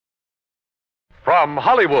From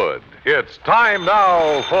Hollywood, it's time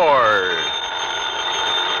now for...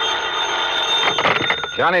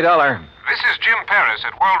 Johnny Dollar. This is Jim Paris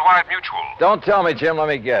at Worldwide Mutual. Don't tell me, Jim. Let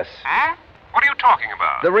me guess. Hmm? What are you talking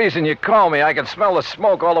about? The reason you called me, I can smell the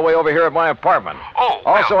smoke all the way over here at my apartment. Oh,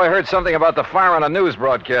 Also, I heard something about the fire on a news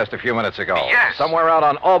broadcast a few minutes ago. Yes. Somewhere out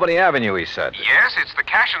on Albany Avenue, he said. Yes, it's the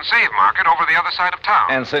cash and save market over the other side of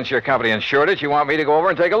town. And since your company insured it, you want me to go over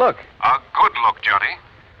and take a look. A good look, Johnny.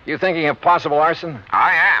 You thinking of possible arson?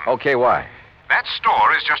 I am. Okay, why? That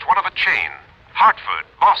store is just one of a chain. Hartford,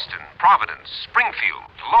 Boston, Providence, Springfield,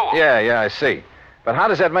 Lowell. Yeah, I see. But how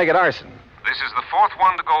does that make it arson? This is the fourth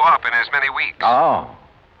one to go up in as many weeks. Oh.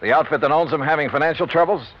 The outfit that owns them having financial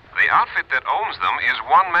troubles? The outfit that owns them is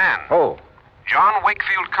one man. Oh. John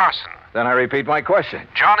Wakefield Carson. Then I repeat my question.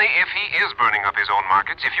 Johnny, if he is burning up his own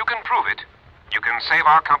markets, if you can prove it, you can save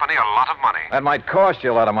our company a lot of money. That might cost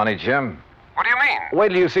you a lot of money, Jim. What do you mean? Wait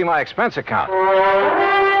till you see my expense account.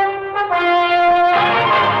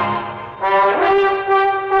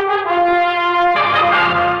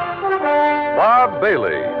 Bob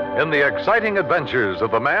Bailey in the exciting adventures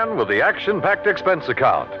of the man with the action-packed expense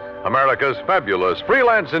account. America's fabulous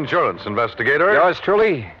freelance insurance investigator. Yours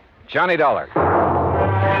truly, Johnny Dollar.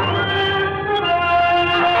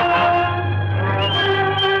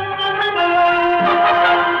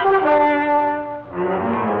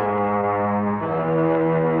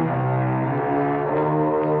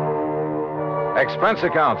 Expense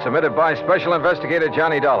account submitted by Special Investigator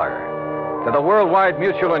Johnny Dollar to the Worldwide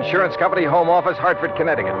Mutual Insurance Company, Home Office, Hartford,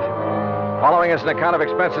 Connecticut. Following is an account of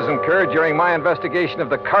expenses incurred during my investigation of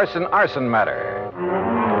the Carson arson matter.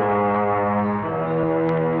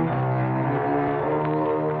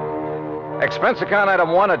 Expense account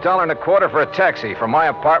item 1, $1.25 for a taxi from my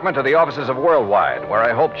apartment to the offices of Worldwide, where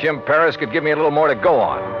I hoped Jim Paris could give me a little more to go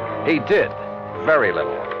on. He did. Very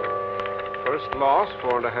little. First loss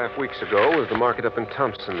 4.5 weeks ago was the market up in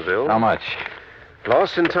Thompsonville. How much?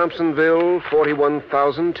 Loss in Thompsonville,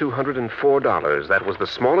 $41,204. That was the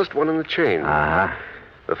smallest one in the chain. Uh-huh.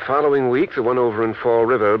 The following week, the one over in Fall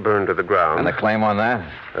River burned to the ground. And the claim on that?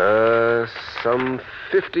 Some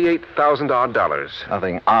 $58,000.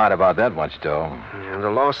 Nothing odd about that much dough. And the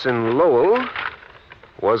loss in Lowell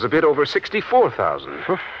was a bit over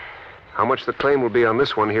 $64,000. How much the claim will be on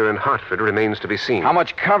this one here in Hartford remains to be seen. How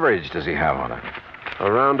much coverage does he have on it?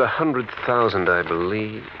 Around $100,000, I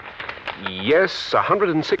believe. Yes,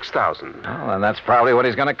 $106,000. Well, then that's probably what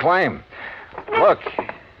he's going to claim. Look,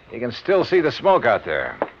 you can still see the smoke out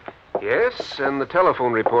there. Yes, and the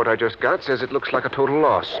telephone report I just got says it looks like a total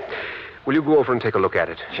loss. Will you go over and take a look at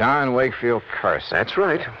it? John Wakefield Carson. That's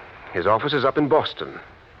right. His office is up in Boston.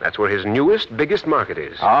 That's where his newest, biggest market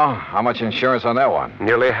is. Oh, how much insurance on that one?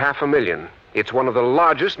 Nearly $500,000. It's one of the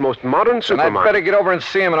largest, most modern And supermarkets. I'd better get over and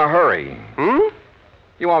see him in a hurry. Hmm?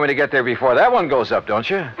 You want me to get there before that one goes up, don't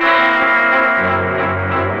you?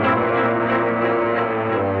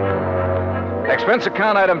 Expense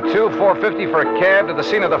account item 2, $450 for a cab to the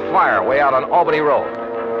scene of the fire way out on Albany Road.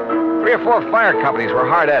 3 or 4 fire companies were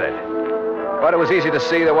hard at it, but it was easy to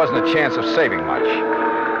see there wasn't a chance of saving much.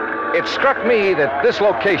 It struck me that this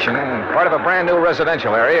location, part of a brand new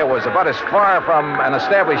residential area, was about as far from an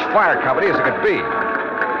established fire company as it could be.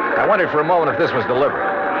 I wondered for a moment if this was deliberate.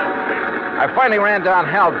 I finally ran down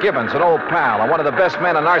Hal Gibbons, an old pal, and one of the best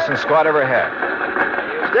men an arson squad ever had.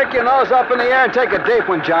 Stick your nose up in the air and take a deep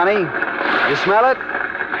one, Johnny. You smell it?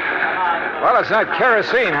 Well, it's not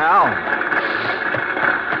kerosene, Hal.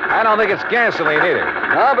 I don't think it's gasoline either.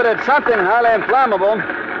 No, but it's something highly inflammable.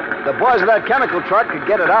 The boys of that chemical truck could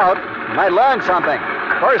get it out. Might learn something.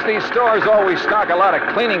 First, these stores always stock a lot of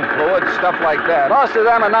cleaning fluids, stuff like that. Most of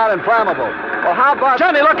them are not inflammable. Well, how about...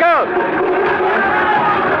 Johnny, look out!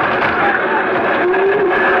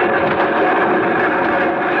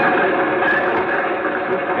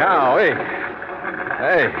 Golly.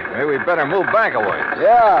 Hey, maybe we better move back a ways.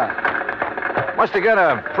 Yeah. Must have got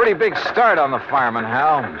a pretty big start on the fireman,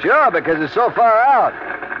 Hal. Sure, because it's so far out.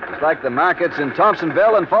 It's like the markets in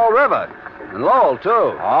Thompsonville and Fall River. And Lowell, too.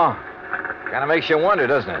 Oh? Kind of makes you wonder,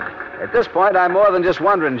 doesn't it? At this point, I'm more than just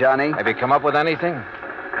wondering, Johnny. Have you come up with anything?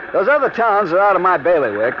 Those other towns are out of my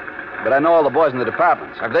bailiwick, but I know all the boys in the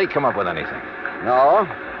departments. Have they come up with anything? No,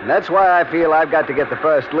 and that's why I feel I've got to get the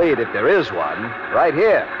first lead, if there is one, right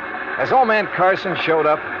here. Has old man Carson showed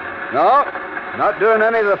up? No, not during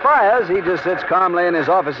any of the fires. He just sits calmly in his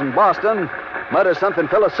office in Boston, mutters something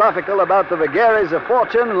philosophical about the vagaries of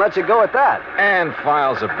fortune, and lets it go at that. And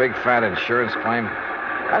files a big fat insurance claim.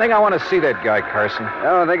 I think I want to see that guy, Carson. I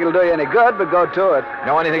don't think it'll do you any good, but go to it.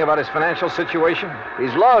 Know anything about his financial situation?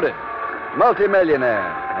 He's loaded. Multi-millionaire.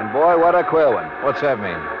 And boy, what a queer one. What's that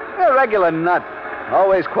mean? A regular nut.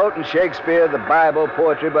 Always quoting Shakespeare, the Bible,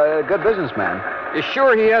 poetry, but a good businessman. You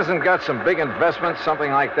sure he hasn't got some big investments,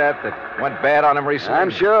 something like that went bad on him recently? I'm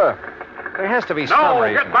sure. There has to be some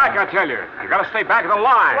reason. Get back, I tell you. You gotta stay back of the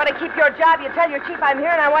line. You want to keep your job, you tell your chief I'm here,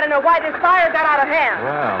 and I want to know why this fire got out of hand.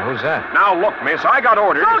 Well, who's that? Now, look, miss, I got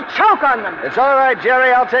orders. Don't choke on them. It's all right,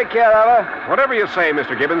 Jerry. I'll take care of her. Whatever you say,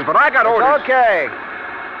 Mr. Gibbons, but I got orders. It's okay.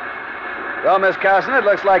 Well, Miss Carson, it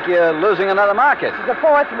looks like you're losing another market. This is the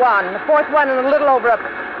fourth one and a little over a...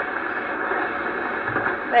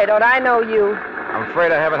 Say, don't I know you? I'm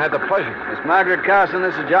afraid I haven't had the pleasure. Miss Margaret Carson,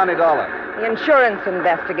 this is Johnny Dollar. The insurance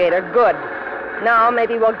investigator. Good. Now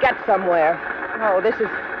maybe we'll get somewhere. Oh, this is...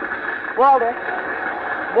 Walter.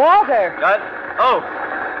 Walter!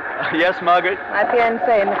 Yes, Margaret? My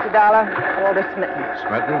fiancé, Mr. Dollar. Walter Smitten.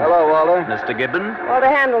 Smitten? Hello, Walter. Mr. Gibbon? Walter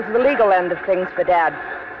handles the legal end of things for Dad.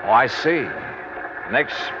 Oh, I see.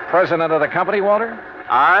 Next president of the company, Walter?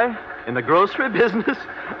 I? In the grocery business?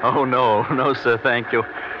 Oh, no, sir, thank you.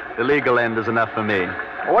 The legal end is enough for me.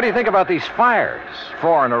 Well, what do you think about these fires?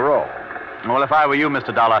 4 in a row. Well, if I were you,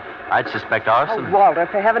 Mr. Dollar, I'd suspect arson. Oh, Walter,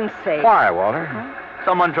 for heaven's sake. Why, Walter?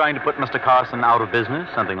 Someone trying to put Mr. Carson out of business,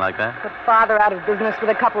 something like that. Put Father out of business with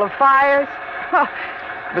a couple of fires?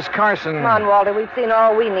 Miss Carson... Come on, Walter. We've seen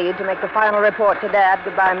all we need to make the final report to Dad.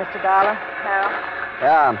 Goodbye, Mr. Dollar. Harold.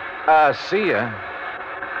 Yeah. See ya.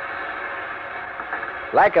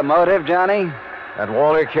 Like a motive, Johnny? That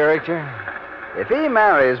Walter character? If he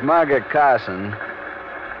marries Margaret Carson,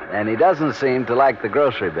 then he doesn't seem to like the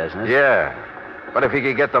grocery business. Yeah. But if he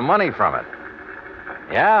could get the money from it.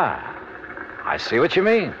 Yeah. I see what you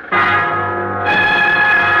mean.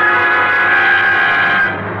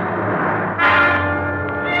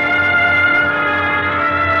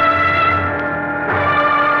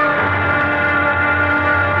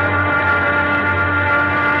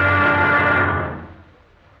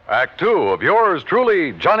 Act 2 of yours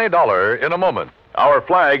truly, Johnny Dollar, in a moment. Our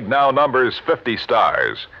flag now numbers 50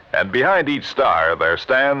 stars, and behind each star there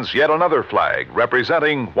stands yet another flag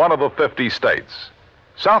representing one of the 50 states.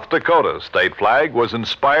 South Dakota's state flag was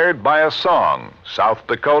inspired by a song. South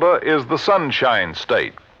Dakota is the Sunshine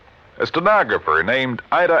State. A stenographer named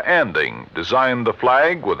Ida Anding designed the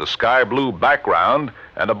flag with a sky blue background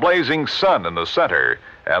and a blazing sun in the center,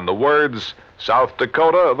 and the words, South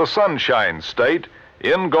Dakota, the Sunshine State,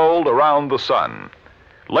 in gold around the sun.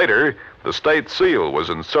 Later, the state seal was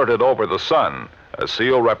inserted over the sun, a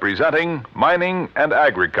seal representing mining and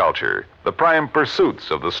agriculture, the prime pursuits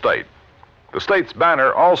of the state. The state's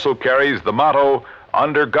banner also carries the motto,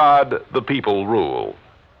 Under God, the People Rule.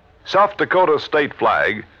 South Dakota's state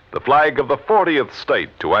flag, the flag of the 40th state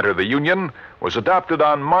to enter the Union, was adopted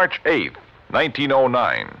on March 8,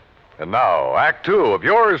 1909. And now, Act 2 of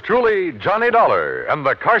yours truly, Johnny Dollar, and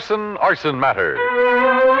the Carson arson matter.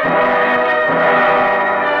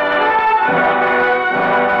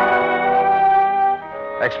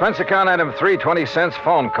 Expense account item 3, 20 cents,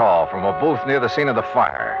 phone call from a booth near the scene of the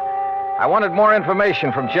fire. I wanted more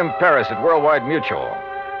information from Jim Paris at Worldwide Mutual.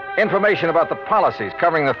 Information about the policies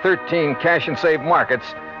covering the 13 cash and save markets,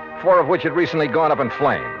 4 of which had recently gone up in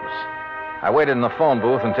flames. I waited in the phone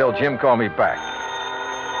booth until Jim called me back.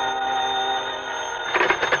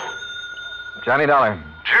 Johnny Dollar.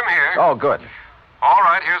 Jim here. Oh, good. All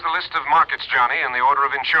right, here's the list of markets, Johnny, in the order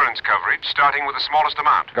of insurance coverage, starting with the smallest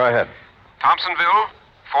amount. Go ahead. Thompsonville,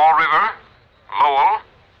 Fall River, Lowell,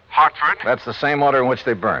 Hartford. That's the same order in which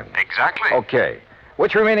they burned. Exactly. Okay.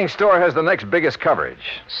 Which remaining store has the next biggest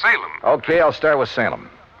coverage? Salem. Okay, I'll start with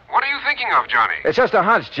Salem. What are you thinking of, Johnny? It's just a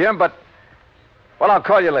hunch, Jim, but... Well, I'll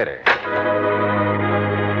call you later.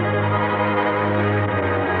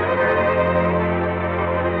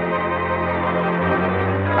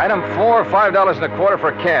 Item 4, $5.25 for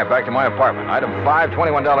a cab back to my apartment. Item 5,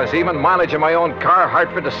 $21 even, mileage in my own car,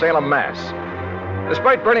 Hartford to Salem, Mass.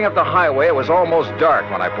 Despite burning up the highway, it was almost dark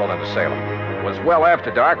when I pulled into Salem. It was well after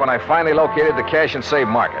dark when I finally located the cash and save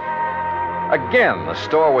market. Again, the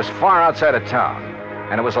store was far outside of town,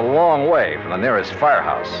 and it was a long way from the nearest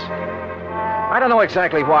firehouse. I don't know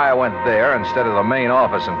exactly why I went there instead of the main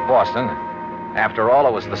office in Boston. After all,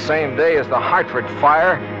 it was the same day as the Hartford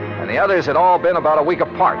fire, and the others had all been about a week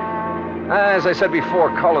apart. As I said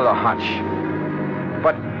before, call it a hunch.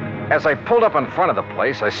 But as I pulled up in front of the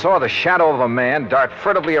place, I saw the shadow of a man dart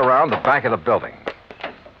furtively around the back of the building.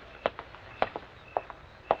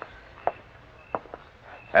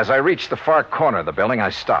 As I reached the far corner of the building,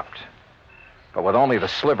 I stopped. But with only the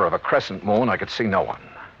sliver of a crescent moon, I could see no one.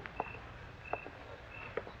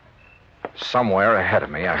 Somewhere ahead of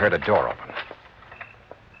me, I heard a door open.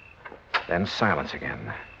 Then silence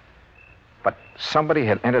again. But somebody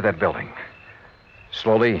had entered that building.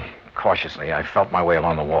 Slowly Cautiously, I felt my way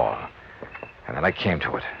along the wall. And then I came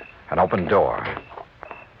to it. An open door.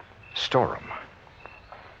 Storeroom.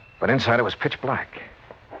 But inside it was pitch black.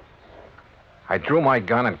 I drew my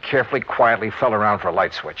gun and carefully, quietly felt around for a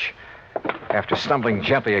light switch. After stumbling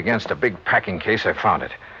gently against a big packing case, I found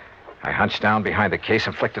it. I hunched down behind the case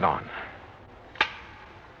and flicked it on.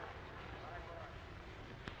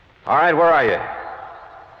 All right, where are you?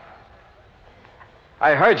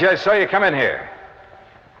 I heard you. I saw you come in here.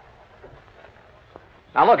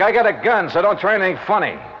 Now, look, I got a gun, so don't try anything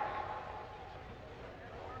funny.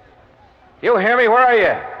 You hear me? Where are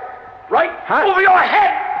you? Right over your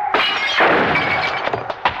head!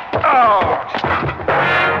 Oh!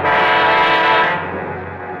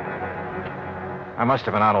 I must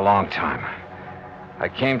have been out a long time. I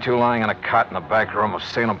came to lying on a cot in the back room of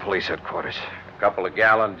Salem Police Headquarters. A couple of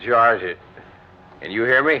gallon jars. Can you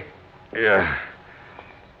hear me? Yeah.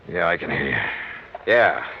 Yeah, I can hear you.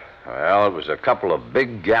 Yeah. Well, it was a couple of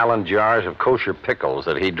big gallon jars of kosher pickles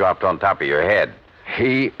that he dropped on top of your head.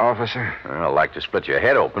 He, officer? Well, I'd like to split your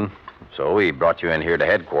head open. So he brought you in here to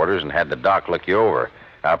headquarters and had the doc look you over.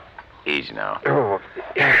 Up. Easy now. Oh,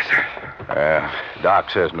 yes, sir. Doc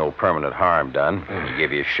says no permanent harm done. He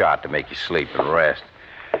gave you a shot to make you sleep and rest.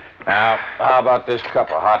 Now, how about this cup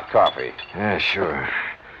of hot coffee? Yeah, sure.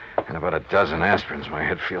 And about a dozen aspirins, my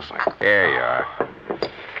head feels like. There you are.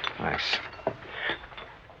 Thanks.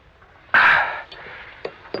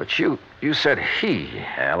 But you said he.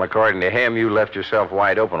 Well, according to him, you left yourself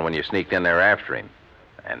wide open when you sneaked in there after him.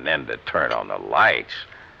 And then to turn on the lights.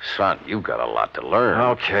 Son, you've got a lot to learn.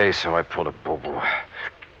 Okay, so I pulled a boo-boo.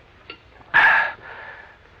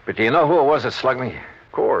 But do you know who it was that slugged me?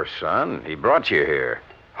 Of course, son. He brought you here.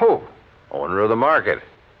 Who? Owner of the market.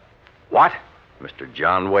 What? Mr.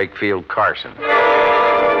 John Wakefield Carson.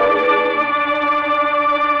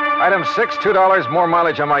 Item 6, $2 more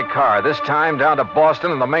mileage on my car. This time down to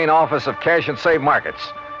Boston and the main office of Cash and Save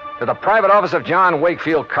Markets. To the private office of John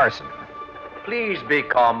Wakefield Carson. Please be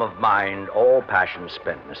calm of mind, all passion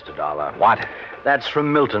spent, Mr. Dollar. What? That's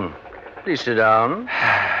from Milton. Please sit down.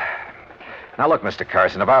 Now look, Mr.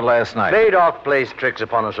 Carson, about last night. Baydock plays tricks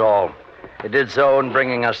upon us all. It did so in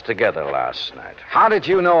bringing us together last night. How did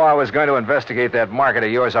you know I was going to investigate that market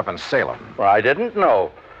of yours up in Salem? Well, I didn't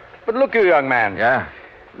know. But look, you young man. Yeah?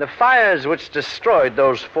 The fires which destroyed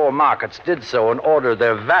those 4 markets did so in order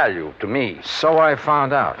their value to me. So I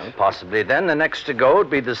found out. And possibly then the next to go would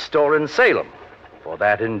be the store in Salem. For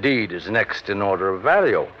that indeed is next in order of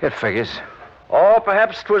value. It figures. Or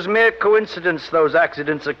perhaps 'twas mere coincidence those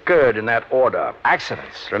accidents occurred in that order.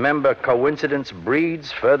 Accidents? Remember, coincidence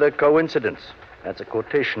breeds further coincidence. That's a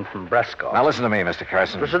quotation from Bresco. Now listen to me, Mr.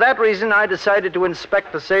 Carson. For that reason, I decided to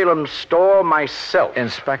inspect the Salem store myself.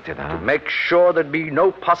 Inspect it, huh? To make sure there'd be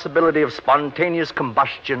no possibility of spontaneous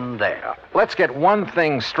combustion there. Let's get one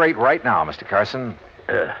thing straight right now, Mr. Carson.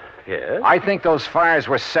 Yes? I think those fires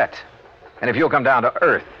were set. And if you'll come down to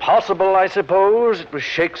earth. Possible, I suppose. It was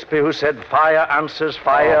Shakespeare who said, fire answers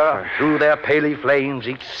fire. Through their paly flames,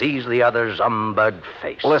 each sees the other's umbered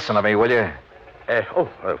face. Listen to me, will you?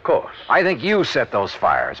 Of course. I think you set those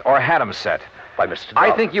fires, or had them set. Why, Mr.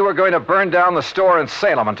 I think you were going to burn down the store in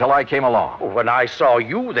Salem until I came along. Well, when I saw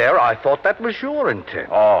you there, I thought that was your intent.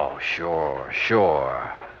 Oh, sure.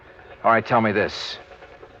 All right, tell me this.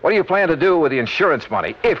 What do you plan to do with the insurance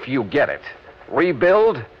money, if you get it?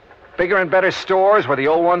 Rebuild? Bigger and better stores where the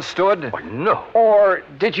old ones stood? Oh, no. Or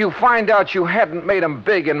did you find out you hadn't made them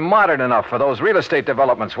big and modern enough for those real estate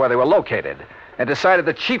developments where they were located and decided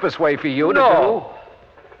the cheapest way for you to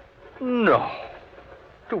do? No.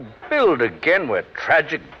 To build again where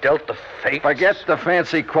tragic dealt the fate. Forget the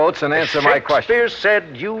fancy quotes and answer my question. Shakespeare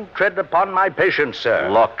said, you tread upon my patience, sir.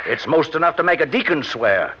 Look. It's most enough to make a deacon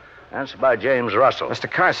swear. That's by James Russell. Mr.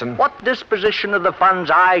 Carson. What disposition of the funds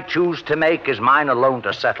I choose to make is mine alone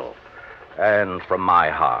to settle. And from my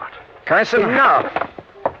heart. Carson? Enough.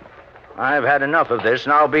 I've had enough of this.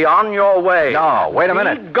 Now be on your way. No, wait a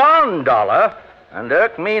minute. Be gone, Dollar. And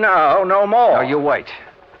irk me now no more. No, you wait.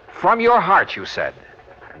 From your heart, you said.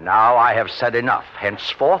 Now I have said enough.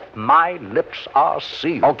 Henceforth, my lips are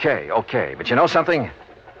sealed. Okay. But you know something?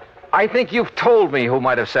 I think you've told me who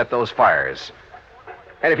might have set those fires.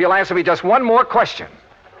 And if you'll answer me just one more question.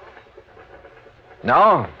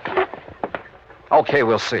 No? Okay,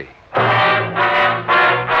 we'll see.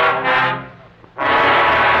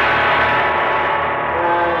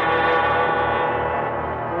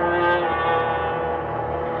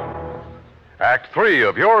 Act 3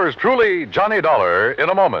 of yours truly, Johnny Dollar, in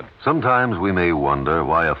a moment. Sometimes we may wonder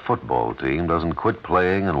why a football team doesn't quit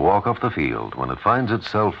playing and walk off the field when it finds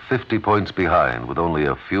itself 50 points behind with only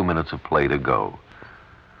a few minutes of play to go.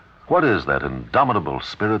 What is that indomitable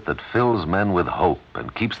spirit that fills men with hope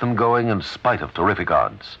and keeps them going in spite of terrific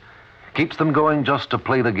odds? Keeps them going just to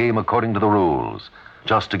play the game according to the rules,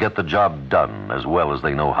 just to get the job done as well as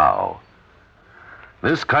they know how.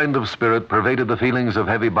 This kind of spirit pervaded the feelings of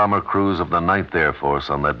heavy bomber crews of the 9th Air Force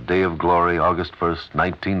on that day of glory, August 1st,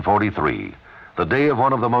 1943, the day of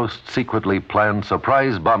one of the most secretly planned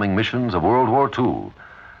surprise bombing missions of World War II,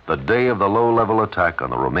 the day of the low-level attack on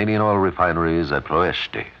the Romanian oil refineries at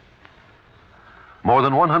Ploiești. More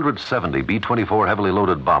than 170 B-24 heavily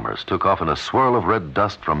loaded bombers took off in a swirl of red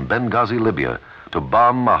dust from Benghazi, Libya, to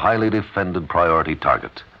bomb a highly defended priority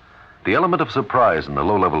target. The element of surprise in the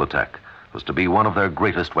low-level attack was to be one of their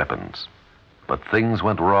greatest weapons. But things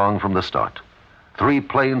went wrong from the start. 3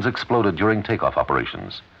 planes exploded during takeoff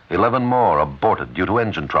operations. 11 more aborted due to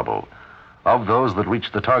engine trouble. Of those that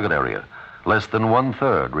reached the target area, less than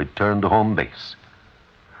 1/3 returned to home base.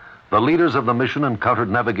 The leaders of the mission encountered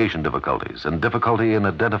navigation difficulties and difficulty in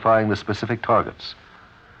identifying the specific targets.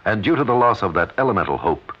 And due to the loss of that elemental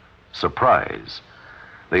hope, surprise,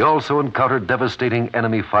 they also encountered devastating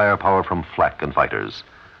enemy firepower from flak and fighters.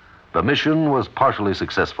 The mission was partially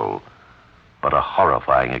successful, but a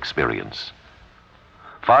horrifying experience.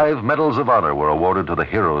 5 medals of honor were awarded to the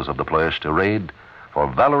heroes of the Ploiești raid for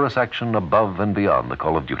valorous action above and beyond the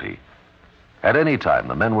call of duty. At any time,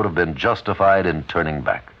 the men would have been justified in turning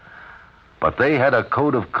back. But they had a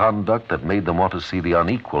code of conduct that made them want to see the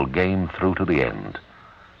unequal game through to the end.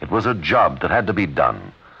 It was a job that had to be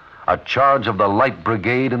done, a charge of the Light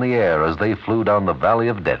Brigade in the air as they flew down the Valley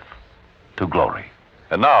of Death to glory.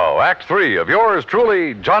 And now, Act 3 of yours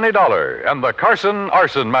truly, Johnny Dollar, and the Carson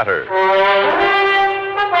Arson matter.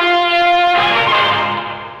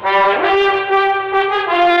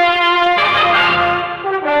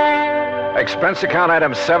 Expense account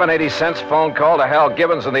item 780 cents, phone call to Hal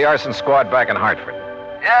Gibbons and the arson squad back in Hartford.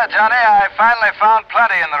 Yeah, Johnny, I finally found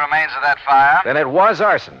plenty in the remains of that fire. Then it was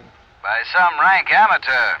arson. By some rank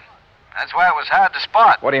amateur. That's why it was hard to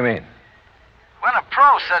spot. What do you mean? When a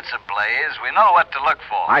pro sets a blaze, we know what to look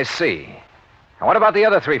for. I see. And what about the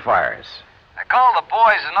other 3 fires? I called the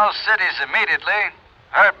boys in those cities immediately.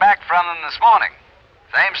 Heard back from them this morning.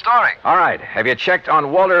 Same story. All right. Have you checked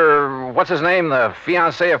on Walter, what's his name, the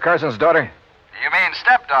fiancé of Carson's daughter? You mean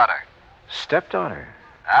stepdaughter? Stepdaughter?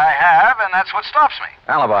 I have, and that's what stops me.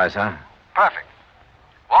 Alibis, huh? Perfect.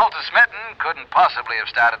 Walter Smitten couldn't possibly have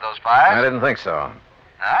started those fires. I didn't think so.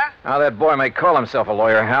 Huh? Now, that boy may call himself a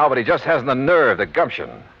lawyer, Hal, but he just hasn't the nerve, the gumption.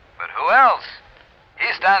 But who else?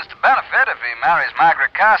 He stands to benefit if he marries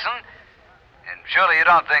Margaret Carson. And surely you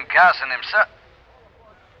don't think Carson himself...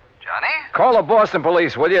 Johnny? Call the Boston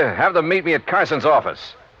police, will you? Have them meet me at Carson's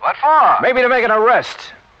office. What for? Maybe to make an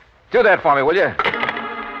arrest. Do that for me, will you?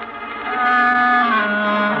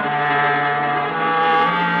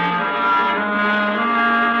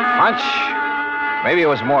 Hunch? Maybe it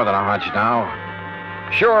was more than a hunch now.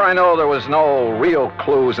 Sure, I know there was no real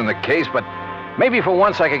clues in the case, but maybe for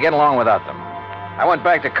once I could get along without them. I went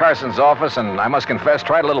back to Carson's office and I must confess,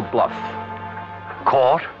 tried a little bluff.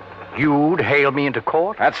 Court? You'd hail me into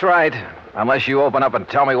court? That's right. Unless you open up and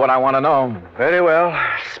tell me what I want to know. Very well.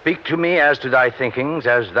 Speak to me as to thy thinkings,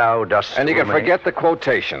 as thou dost. And you can remain. forget the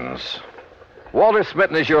quotations. Walter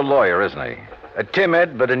Smitten is your lawyer, isn't he? A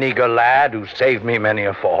timid but an eager lad who saved me many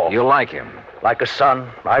a fall. You like him? Like a son.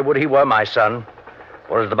 I would he were my son.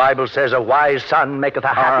 For as the Bible says, a wise son maketh a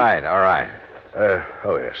happy... All right.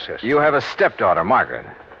 Oh, yes. You have a stepdaughter, Margaret.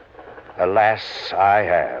 Alas, I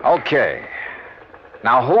have. Okay.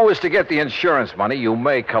 Now, who is to get the insurance money you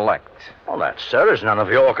may collect? Well, that, sir, is none of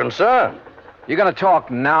your concern. You going to talk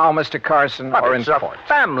now, Mr. Carson, But or in it's a court?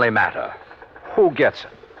 family matter. Who gets it?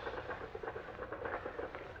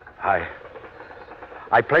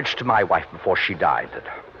 I pledged to my wife before she died that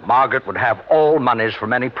Margaret would have all monies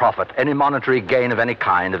from any profit, any monetary gain of any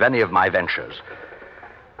kind, of any of my ventures.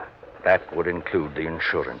 That would include the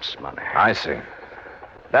insurance money. I see.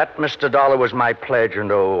 That, Mr. Dollar, was my pledge, and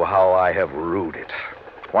oh, how I have rued it.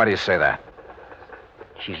 Why do you say that?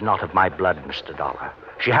 She's not of my blood, Mr. Dollar.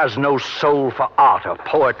 She has no soul for art or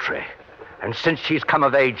poetry. And since she's come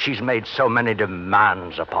of age, she's made so many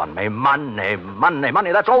demands upon me.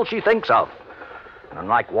 Money. That's all she thinks of. And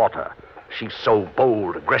unlike Walter, she's so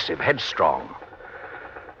bold, aggressive, headstrong.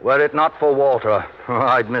 Were it not for Walter,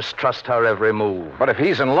 I'd mistrust her every move. But if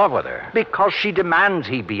he's in love with her... Because she demands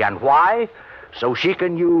he be. And why? So she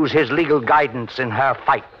can use his legal guidance in her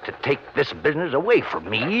fight to take this business away from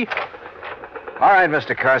me. All right,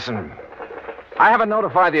 Mr. Carson. I haven't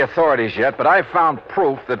notified the authorities yet, but I found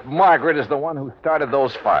proof that Margaret is the one who started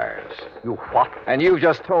those fires. You what? And you've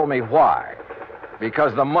just told me why.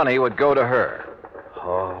 Because the money would go to her.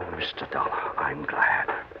 Oh, Mr. Dollar, I'm glad.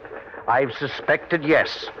 I've suspected,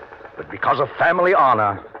 yes, but because of family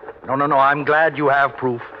honor. No, I'm glad you have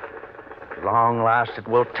proof. At long last, it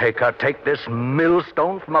will take her. Take this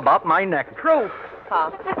millstone from about my neck. Proof,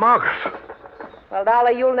 huh? Margaret. Well,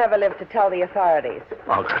 Dollar, you'll never live to tell the authorities.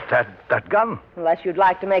 Margaret, that gun. Unless you'd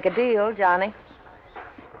like to make a deal, Johnny.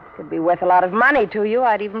 Could be worth a lot of money to you.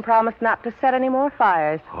 I'd even promise not to set any more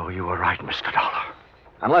fires. Oh, you were right, Mr. Dollar.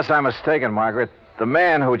 Unless I'm mistaken, Margaret, the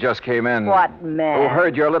man who just came in... What man? Who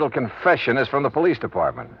heard your little confession is from the police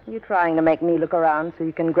department. You trying to make me look around so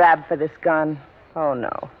you can grab for this gun? Oh,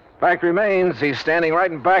 no. Fact remains, he's standing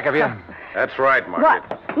right in back of you. That's right, Margaret.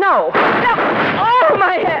 What? No! Oh,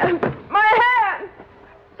 my hand! My hand!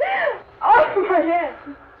 Oh, my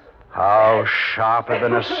hand! How sharper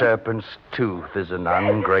than a serpent's tooth is an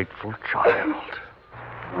ungrateful child.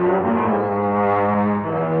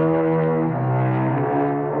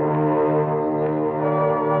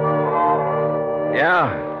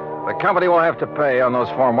 Yeah, the company will have to pay on those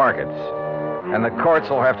 4 markets. And the courts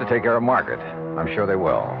will have to take care of Margaret. I'm sure they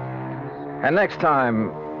will. And next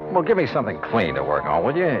time, well, give me something clean to work on,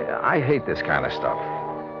 will you? I hate this kind of stuff.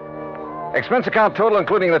 Expense account total,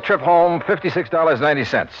 including the trip home,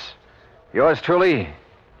 $56.90. Yours truly,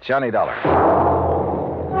 Johnny Dollar.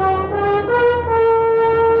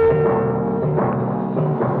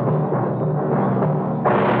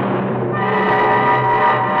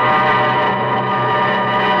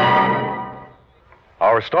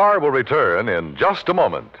 Our star will return in just a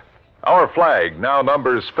moment. Our flag now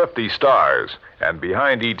numbers 50 stars, and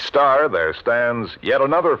behind each star there stands yet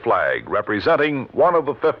another flag representing one of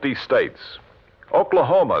the 50 states.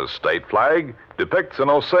 Oklahoma's state flag depicts an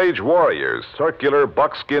Osage warrior's circular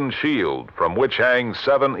buckskin shield from which hang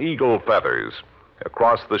 7 eagle feathers.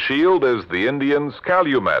 Across the shield is the Indian's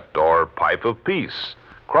calumet, or pipe of peace,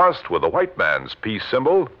 crossed with the white man's peace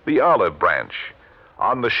symbol, the olive branch.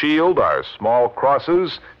 On the shield are small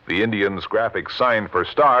crosses, the Indian's graphic sign for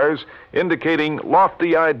stars, indicating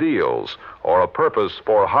lofty ideals or a purpose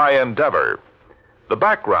for high endeavor. The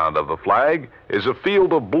background of the flag is a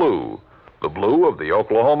field of blue, the blue of the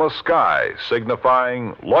Oklahoma sky,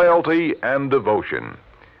 signifying loyalty and devotion.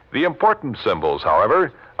 The important symbols,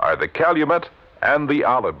 however, are the calumet and the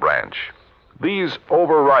olive branch. These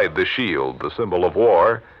override the shield, the symbol of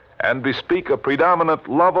war, and bespeak a predominant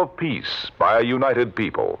love of peace by a united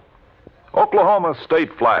people. Oklahoma's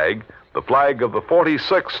state flag, the flag of the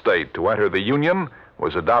 46th state to enter the Union,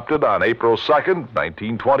 was adopted on April 2nd,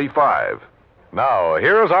 1925. Now,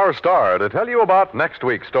 here's our star to tell you about next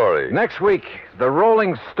week's story. Next week, the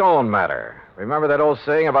Rolling Stone matter. Remember that old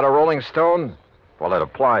saying about a rolling stone? Well, it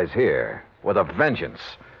applies here, with a vengeance.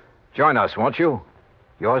 Join us, won't you?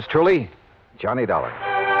 Yours truly, Johnny Dollar.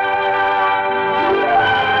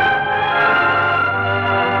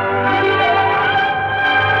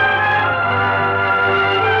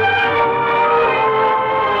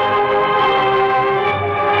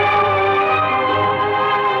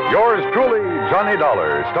 Johnny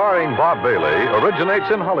Dollar, starring Bob Bailey, originates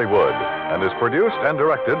in Hollywood and is produced and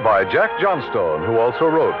directed by Jack Johnstone, who also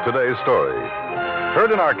wrote today's story.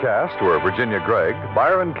 Heard in our cast were Virginia Gregg,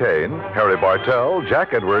 Byron Kane, Harry Bartell,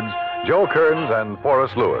 Jack Edwards, Joe Kearns, and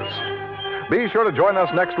Forrest Lewis. Be sure to join us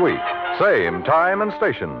next week, same time and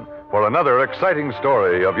station, for another exciting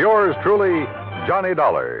story of yours truly, Johnny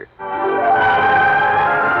Dollar.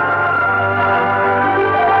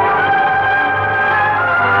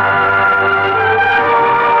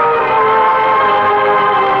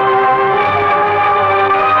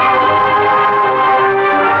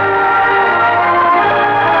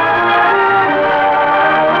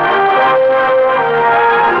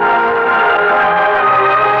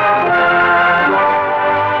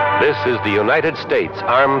 This is the United States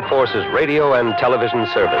Armed Forces Radio and Television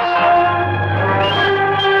Service.